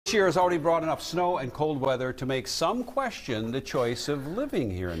Each year has already brought enough snow and cold weather to make some question the choice of living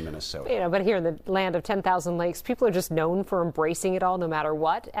here in Minnesota. But here in the land of 10,000 lakes, people are just known for embracing it all no matter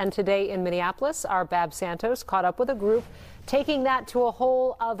what. And today in Minneapolis, our Babs Santos caught up with a group taking that to a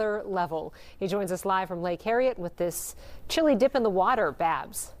whole other level. He joins us live from Lake Harriet with this chilly dip in the water.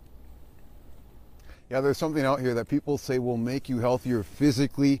 Babs. Yeah, there's something out here that people say will make you healthier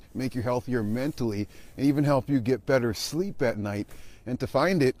physically, make you healthier mentally, and even help you get better sleep at night. And to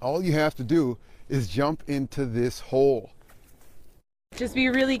find it, all you have to do is jump into this hole. Just be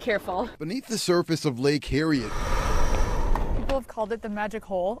really careful. Beneath the surface of Lake Harriet, People have called it the magic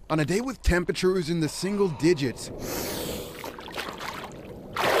hole. on a day with temperatures in the single digits,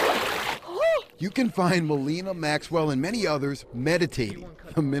 you can find Melina, Maxwell, and many others meditating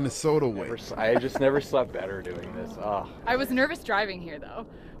the Minnesota way. I just never slept better doing this. Oh. I was nervous driving here though.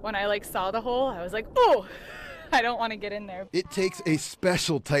 When I saw the hole, I was like, oh, I don't want to get in there. It takes a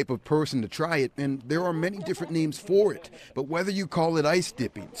special type of person to try it, and there are many different names for it. But whether you call it ice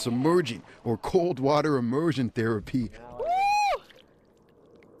dipping, submerging, or cold water immersion therapy,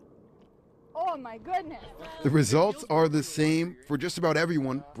 Oh my goodness. the results are the same for just about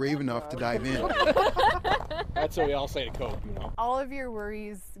everyone brave enough to dive in. That's what we all say to cope, you know. All of your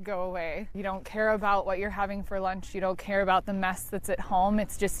worries go away. You don't care about what you're having for lunch. You don't care about the mess that's at home.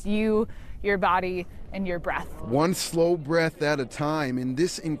 It's just you, your body, and your breath. One slow breath at a time. In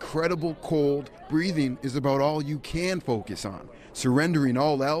this incredible cold, breathing is about all you can focus on, surrendering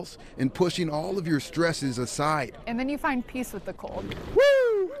all else and pushing all of your stresses aside. And then you find peace with the cold.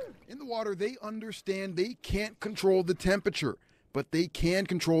 Woo! In the water, they understand they can't control the temperature, but they can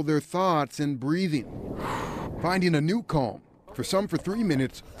control their thoughts and breathing. Finding a new calm, for some for 3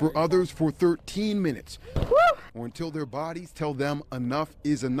 minutes, for others for 13 minutes, or until their bodies tell them enough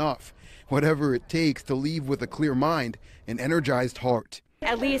is enough, whatever it takes to leave with a clear mind and energized heart.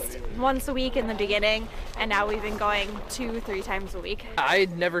 At least once a week in the beginning, and now we've been going 2-3 times a week. I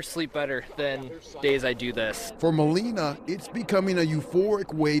never sleep better than days I do this. For Melina, it's becoming a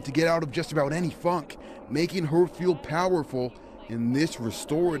euphoric way to get out of just about any funk, making her feel powerful in this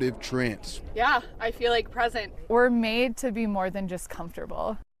restorative trance. Yeah, I feel like present. We're made to be more than just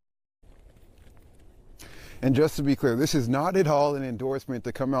comfortable. And just to be clear, this is not at all an endorsement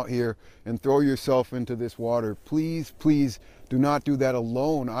to come out here and throw yourself into this water. Please, please do not do that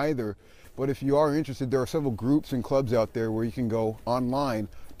alone either. But if you are interested, there are several groups and clubs out there where you can go online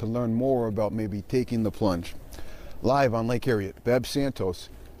to learn more about maybe taking the plunge. Live on Lake Harriet, Babs Santos,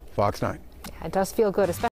 Fox 9. Yeah, it does feel good, especially